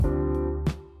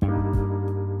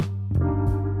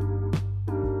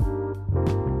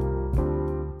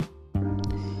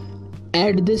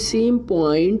At the same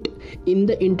point in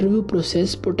the interview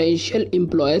process, potential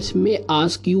employers may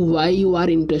ask you why you are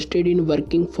interested in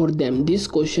working for them. This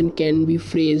question can be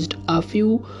phrased a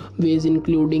few ways,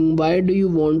 including why do you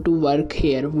want to work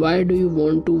here? Why do you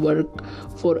want to work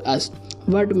for us?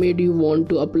 What made you want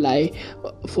to apply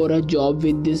for a job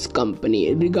with this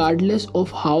company? Regardless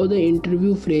of how the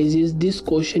interview phrases this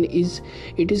question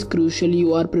it is crucial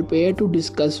you are prepared to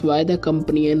discuss why the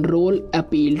company and role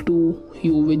appeal to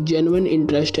you with genuine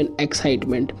interest and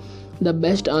excitement. The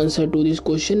best answer to this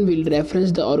question will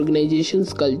reference the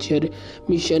organization's culture,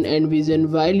 mission and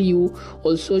vision while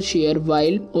also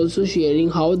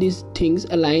sharing how these things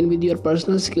align with your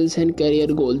personal skills and career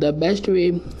goal. The best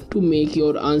way to make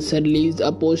your answer leaves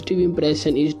a positive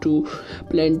impression is to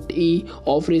plenty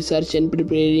of research and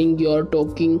preparing your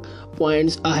talking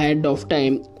points ahead of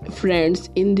time.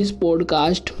 Friends, in this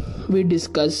podcast we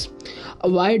discuss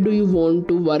why do you want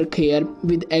to work here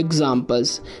with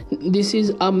examples. This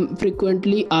is a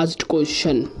frequently asked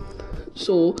question,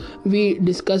 so we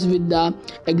discuss with the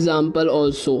example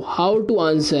also how to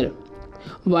answer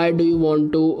why do you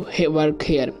want to work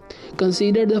here.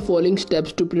 Consider the following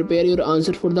steps to prepare your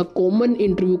answer for the common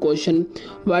interview question,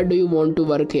 why do you want to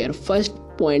work here. First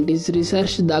point is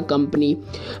research the company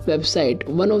website.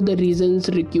 One of the reasons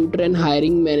recruiter and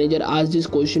hiring manager ask this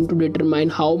question to determine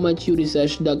how much you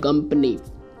research the company.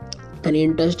 An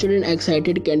interested and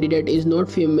excited candidate is not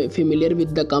familiar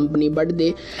with the company, but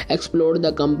they explore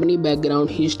the company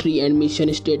background, history and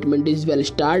mission statement as well.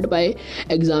 Start by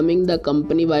examining the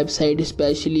company website,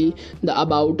 especially the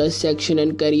about us section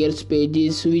and careers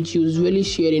pages, which usually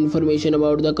share information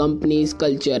about the company's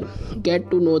culture.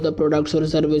 Get to know the products or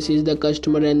services, the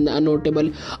customer and a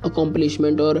notable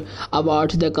accomplishment or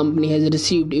awards the company has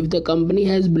received. If the company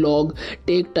has blog,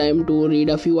 take time to read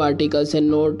a few articles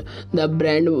and note the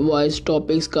brand voice,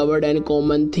 topics covered and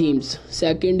common themes.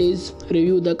 Second is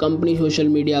review the company social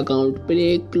media account.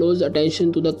 Pay close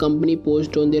attention to the company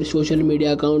post on their social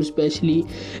media account, especially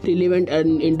relevant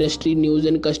and industry news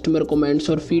and customer comments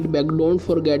or feedback. Don't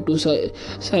forget to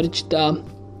search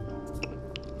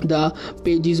the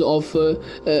pages of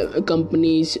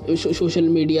companies social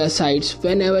media sites.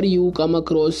 Whenever you come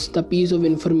across the piece of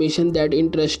information that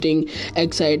interesting,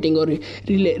 exciting or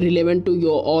relevant to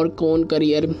your or own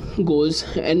career goals,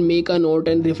 and make a note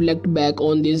and reflect back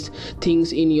on these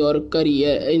things in your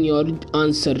career in your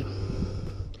answer.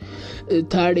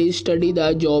 Third is study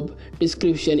the job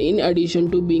description. In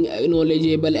addition to being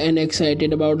knowledgeable and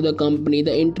excited about the company,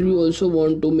 the interview also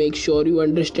want to make sure you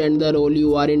understand the role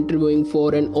you are interviewing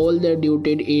for and all the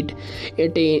duties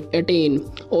it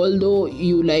attain. Although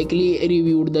you likely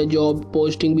reviewed the job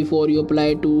posting before you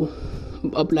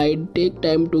applied, take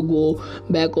time to go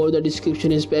back over the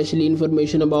description, especially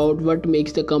information about what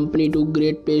makes the company to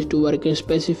great place to work and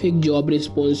specific job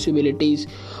responsibilities.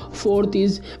 Fourth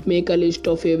is make a list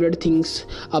of favorite things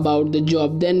about the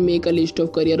job, then make a list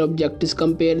of career objectives.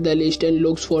 Compare the list and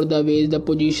looks for the ways the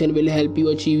position will help you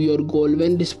achieve your goal.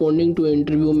 When responding to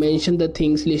interview, mention the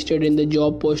things listed in the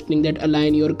job posting that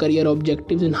align your career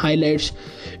objectives and highlights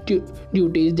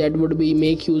duties that would be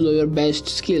make use of your best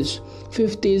skills.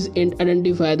 Fifth is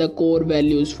identify the core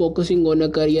values. Focusing on a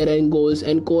career and goals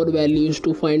and core values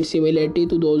to find similarity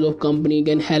to those of company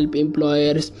can help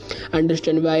employers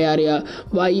understand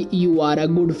why you are a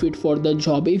good fit for the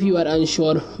job. If you are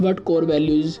unsure what core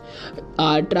values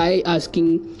are, try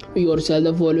asking yourself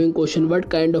the following question: what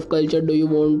kind of culture do you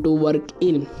want to work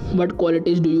in? What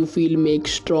qualities do you feel make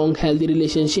strong healthy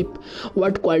relationship?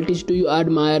 What qualities do you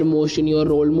admire most in your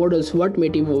role models? What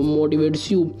motivates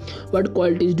you? What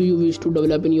qualities do you wish to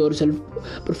develop in yourself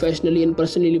professionally and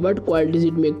personally? What qualities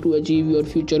it make to achieve your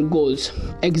future goals?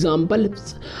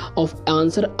 Examples of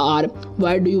answer are: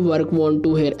 why do you want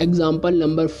to hear? Example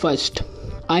number first: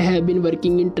 I have been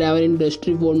working in travel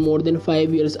industry for more than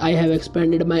 5 years. I have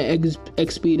expanded my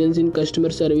experience in customer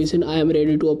service and I am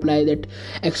ready to apply that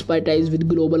expertise with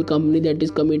global company that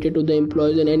is committed to the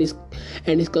employees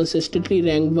and is consistently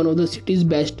ranked one of the city's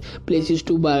best places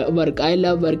to work. I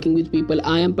love working with people.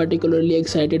 I am particularly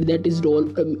excited that this role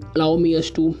allow me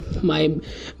as to my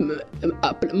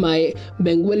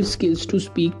bilingual skills to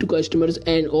speak to customers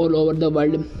and all over the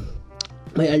world.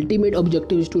 My ultimate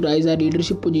objective is to rise a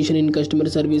leadership position in customer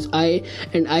service. I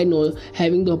know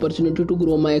having the opportunity to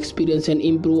grow my experience and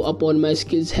improve upon my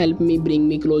skills bring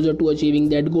me closer to achieving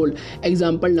that goal.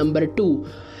 Example number 2: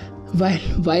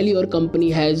 While your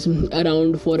company has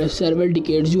around for several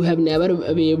decades, you have never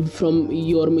wavered from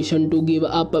your mission to give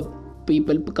up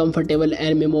people comfortable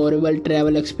and memorable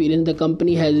travel experience. The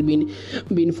company has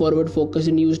been forward focused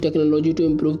and use technology to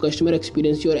improve customer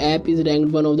experience. Your app is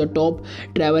ranked one of the top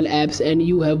travel apps, and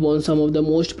you have won some of the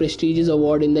most prestigious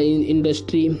award in the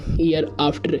industry year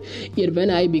after year. When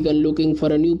I began looking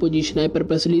for a new position, I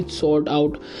purposely sought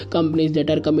out companies that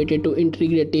are committed to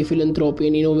integrity, philanthropy,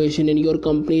 and innovation, and your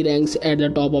company ranks at the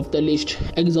top of the list.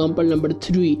 Example number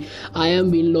 3. I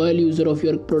am been loyal user of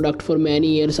your product for many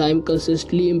years. I am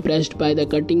consistently impressed by the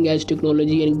cutting edge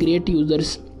technology and great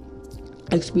users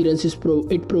experiences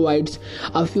it provides.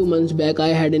 A few months back, I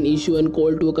had an issue and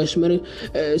called to a customer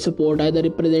support. The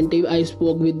representative I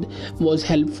spoke with was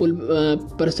helpful,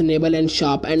 personable, and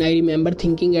sharp, and I remember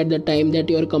thinking at the time that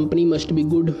your company must be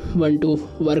good one to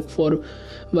work for.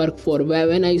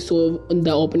 When I saw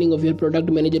the opening of your product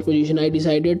manager position, I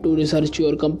decided to research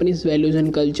your company's values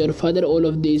and culture. Further, all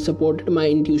of this supported my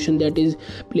intuition that is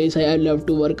place I love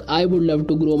to work. I would love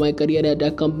to grow my career at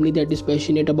a company that is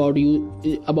passionate about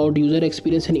user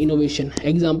experience and innovation.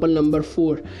 Example number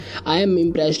 4. I am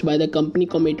impressed by the company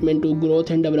commitment to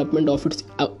growth and development of its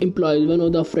employees. One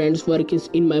of the friends works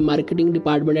in my marketing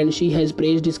department, and she has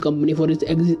praised this company for its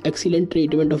excellent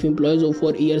treatment of employees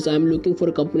over years. I am looking for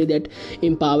a company that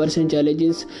empowers and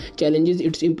challenges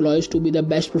its employees to be the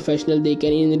best professional they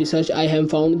can. In research, I have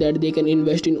found that they can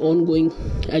invest in ongoing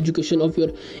education of your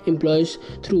employees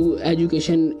through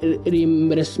education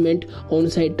reimbursement,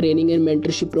 on-site training, and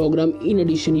mentorship program. In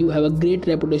addition, you have a great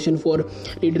reputation for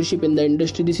leadership in the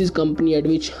industry. This is company at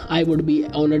which I would be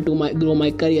honored to grow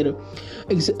my career.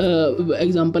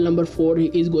 Example number 4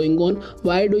 is going on.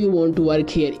 Why do you want to work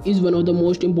here is one of the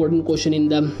most important question in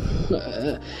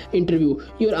the interview.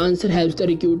 Your answer helps the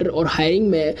recruiter or hiring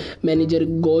manager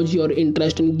gauge your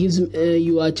interest and gives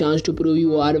you a chance to prove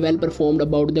you are well performed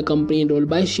about the company role.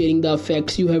 By sharing the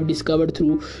facts you have discovered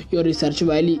through your research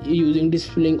while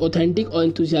displaying authentic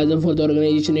enthusiasm for the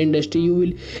organization industry, you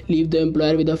will leave the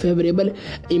employer with a favorable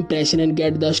impression and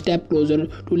get the step closer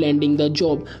to landing the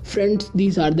job. Friends,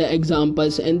 these are the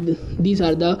examples, and these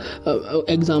are the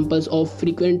examples of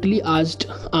frequently asked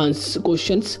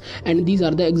questions, and these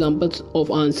are the examples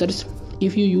of answers.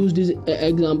 If you use this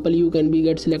example, you can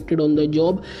get selected on the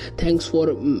job. Thanks for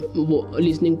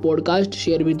listening podcast.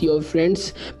 Share with your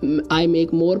friends. I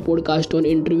make more podcast on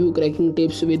interview cracking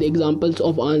tips with examples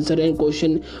of answer and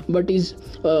question. What is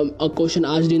a question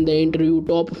asked in the interview?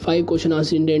 Top 5 question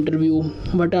asked in the interview.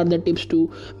 What are the tips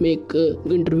to make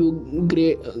interview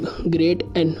great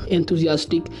and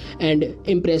enthusiastic and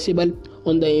impressible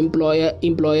on the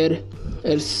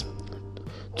employers?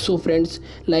 So friends,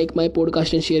 like my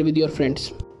podcast and share with your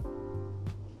friends.